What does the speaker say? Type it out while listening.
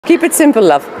Keep it simple,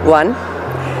 love.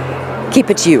 1.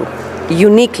 Keep it you.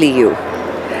 Uniquely you.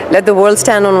 Let the world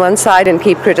stand on one side and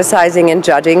keep criticizing and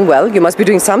judging. Well, you must be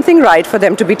doing something right for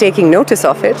them to be taking notice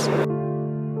of it.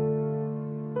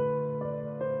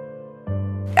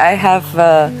 I have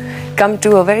come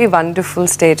to a very wonderful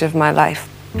stage of my life.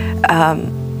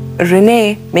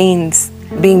 Renee means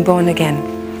being born again,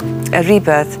 a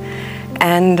rebirth.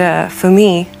 And for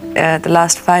me, the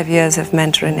last 5 years have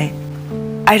meant Renee.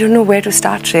 I don't know where to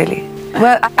start, really.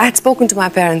 Well, I had spoken to my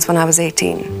parents when I was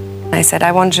 18. I said,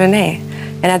 I want Renee.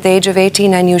 And at the age of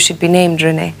 18, I knew she'd be named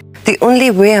Renee. The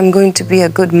only way I'm going to be a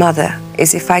good mother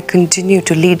is if I continue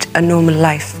to lead a normal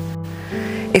life.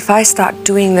 If I start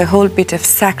doing the whole bit of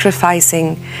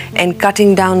sacrificing and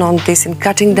cutting down on this and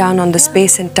cutting down on the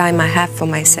space and time I have for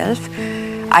myself,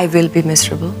 I will be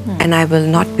miserable and I will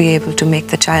not be able to make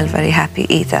the child very happy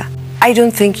either. I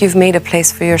don't think you've made a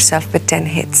place for yourself with 10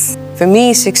 hits. For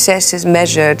me, success is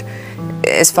measured,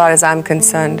 as far as I'm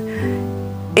concerned,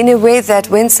 in a way that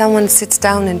when someone sits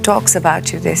down and talks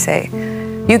about you, they say,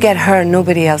 you get her,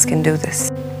 nobody else can do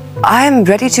this. I am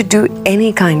ready to do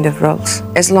any kind of roles,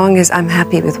 as long as I'm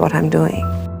happy with what I'm doing.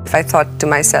 If I thought to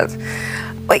myself,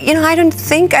 well, you know, I don't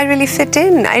think I really fit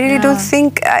in. I really don't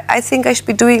think, I think I should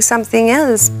be doing something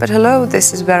else. But hello,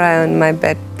 this is where I earn my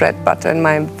bread, butter and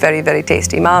my very, very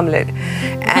tasty marmalade.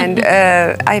 And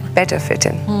I better fit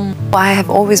in. I have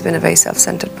always been a very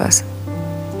self-centered person.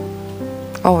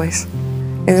 Always.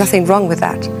 There's nothing wrong with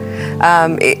that.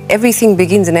 Everything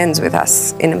begins and ends with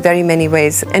us in very many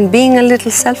ways. And being a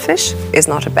little selfish is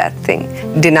not a bad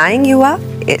thing. Denying you are,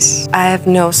 is. I have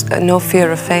no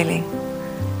fear of failing.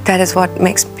 That is what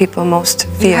makes people most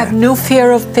fear. You have no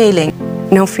fear of failing?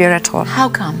 No fear at all. How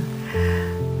come?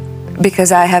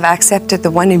 Because I have accepted the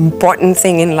one important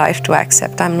thing in life to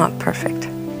accept. I'm not perfect.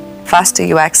 Faster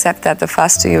you accept that, the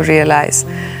faster you realize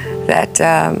that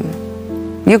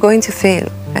you're going to fail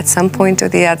at some point or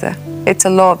the other. It's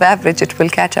a law of average, it will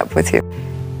catch up with you.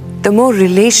 The more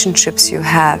relationships you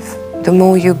have, the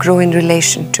more you grow in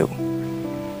relation to.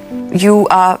 You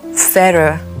are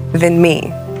fairer than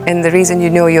me. And the reason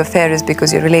you know you're fair is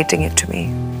because you're relating it to me.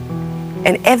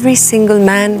 And every single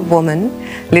man, woman,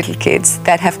 little kids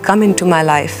that have come into my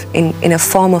life in a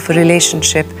form of a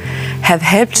relationship have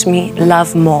helped me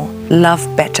love more, love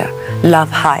better, love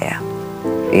higher,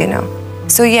 you know.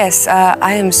 So yes,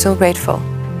 I am so grateful,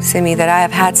 Simi, that I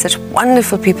have had such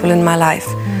wonderful people in my life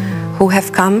who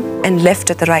have come and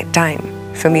left at the right time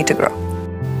for me to grow.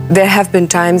 There have been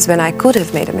times when I could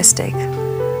have made a mistake,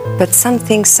 but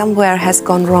something somewhere has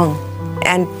gone wrong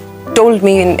and told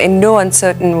me in no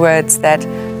uncertain words that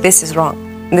this is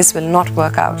wrong, this will not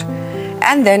work out.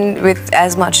 And then with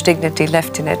as much dignity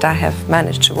left in it, I have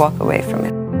managed to walk away from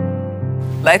it.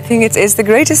 I think it's the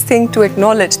greatest thing to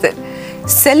acknowledge that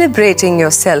celebrating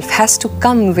yourself has to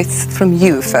come from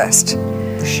you first.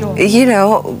 Sure. You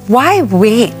know, why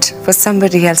wait for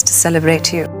somebody else to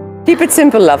celebrate you? Keep it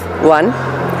simple, love.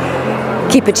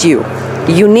 1. Keep it you.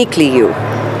 Uniquely you.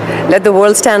 Let the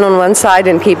world stand on one side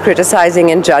and keep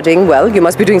criticizing and judging. Well, you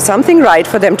must be doing something right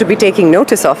for them to be taking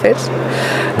notice of it.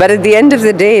 But at the end of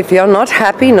the day, if you're not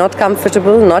happy, not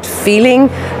comfortable, not feeling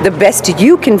the best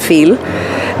you can feel,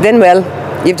 then, well,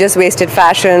 you've just wasted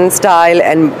fashion, style,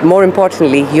 and more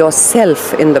importantly,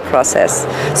 yourself in the process.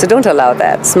 So don't allow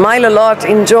that. Smile a lot,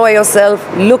 enjoy yourself,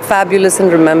 look fabulous,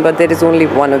 and remember there is only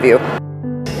one of you.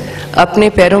 अपने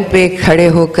पैरों पे खड़े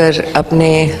होकर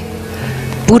अपने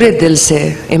पूरे दिल से,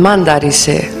 ईमानदारी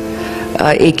से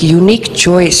एक यूनिक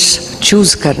चॉइस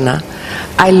चूज करना,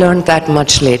 I learned that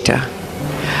much later.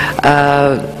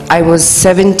 I was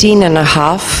 17 and a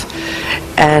half,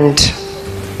 and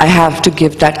I have to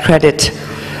give that credit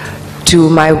to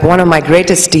one of my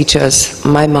greatest teachers,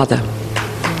 my mother.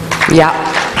 Yeah.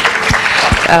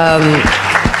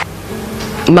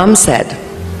 Mom said,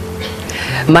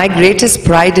 my greatest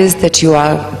pride is that you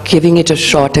are giving it a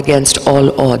shot against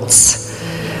all odds.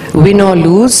 Win or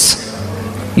lose,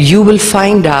 you will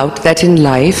find out that in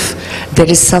life there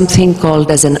is something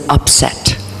called as an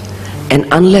upset. And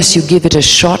unless you give it a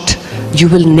shot, you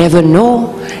will never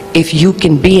know if you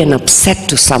can be an upset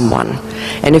to someone.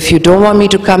 And if you don't want me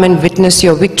to come and witness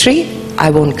your victory,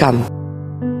 I won't come.